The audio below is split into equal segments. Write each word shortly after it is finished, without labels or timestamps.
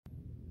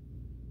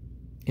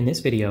In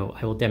this video,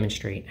 I will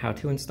demonstrate how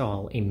to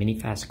install a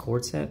Mini-Fast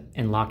Cordset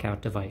and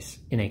Lockout device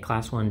in a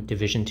Class 1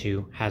 Division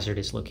 2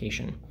 hazardous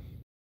location.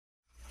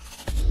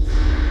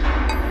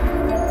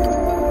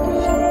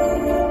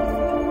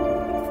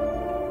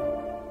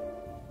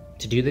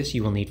 To do this,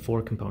 you will need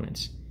 4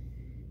 components: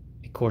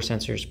 a core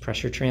sensor's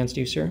pressure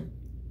transducer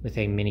with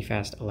a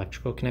Mini-Fast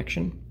electrical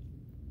connection,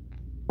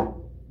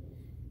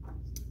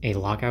 a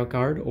lockout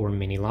guard or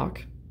mini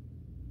lock,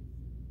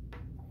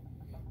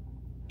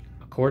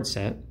 a cord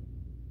set,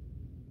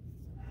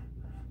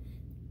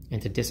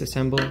 and to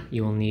disassemble,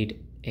 you will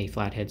need a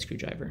flathead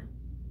screwdriver.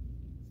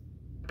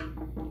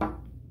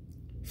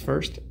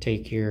 First,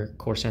 take your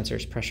core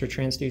sensor's pressure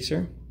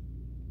transducer.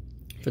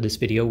 For this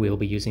video, we will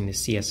be using the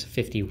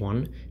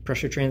CS51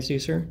 pressure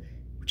transducer,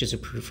 which is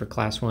approved for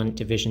Class 1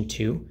 Division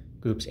 2,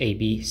 Groups A,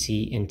 B,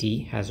 C, and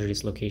D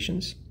hazardous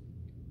locations.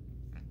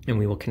 And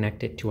we will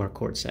connect it to our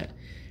cord set.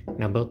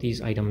 Now, both these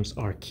items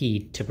are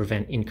keyed to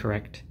prevent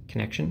incorrect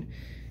connection.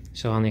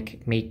 So on the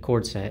mate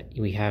cord set,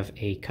 we have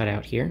a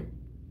cutout here.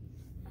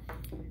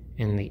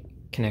 And the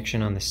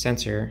connection on the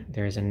sensor,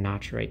 there is a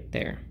notch right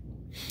there.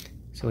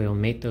 So we will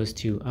mate those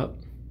two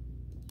up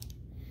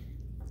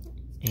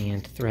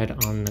and thread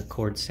on the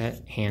cord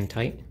set hand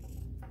tight.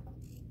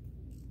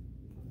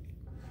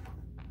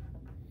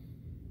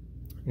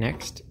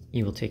 Next,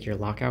 you will take your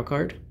lockout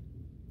guard,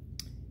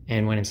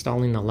 and when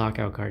installing the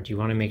lockout guard, you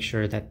want to make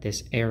sure that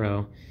this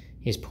arrow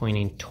is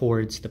pointing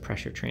towards the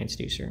pressure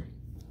transducer.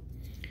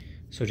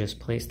 So just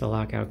place the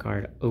lockout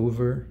guard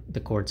over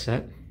the cord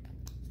set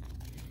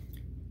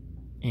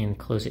and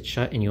close it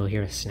shut, and you'll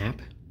hear a snap.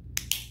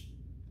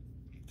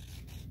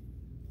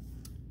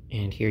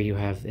 And here you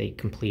have a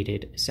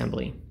completed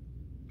assembly.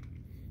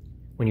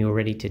 When you are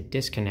ready to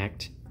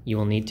disconnect, you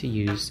will need to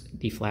use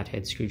the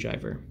flathead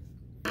screwdriver.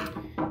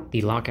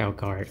 The lockout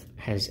guard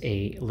has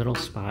a little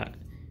spot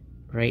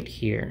right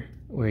here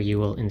where you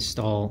will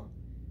install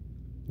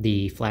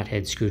the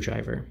flathead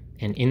screwdriver.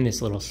 And in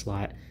this little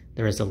slot,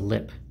 there is a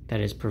lip that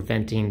is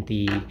preventing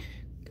the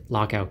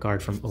lockout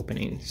guard from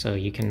opening, so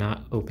you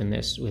cannot open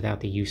this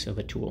without the use of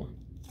a tool.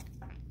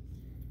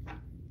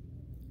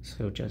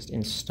 So just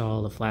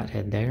install the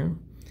flathead there,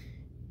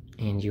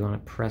 and you want to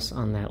press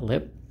on that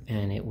lip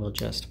and it will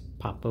just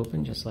pop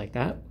open just like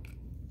that.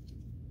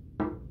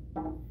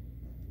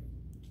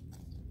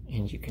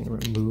 And you can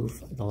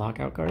remove the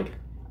lockout guard,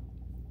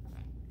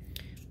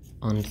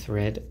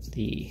 unthread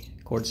the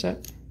cord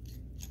set,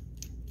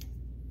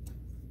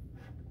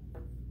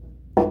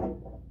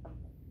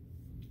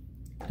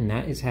 and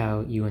that is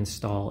how you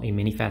install a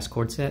Mini-Fast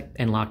cord set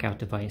and lockout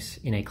device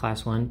in a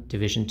Class 1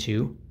 Division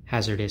 2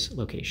 hazardous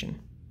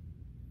location.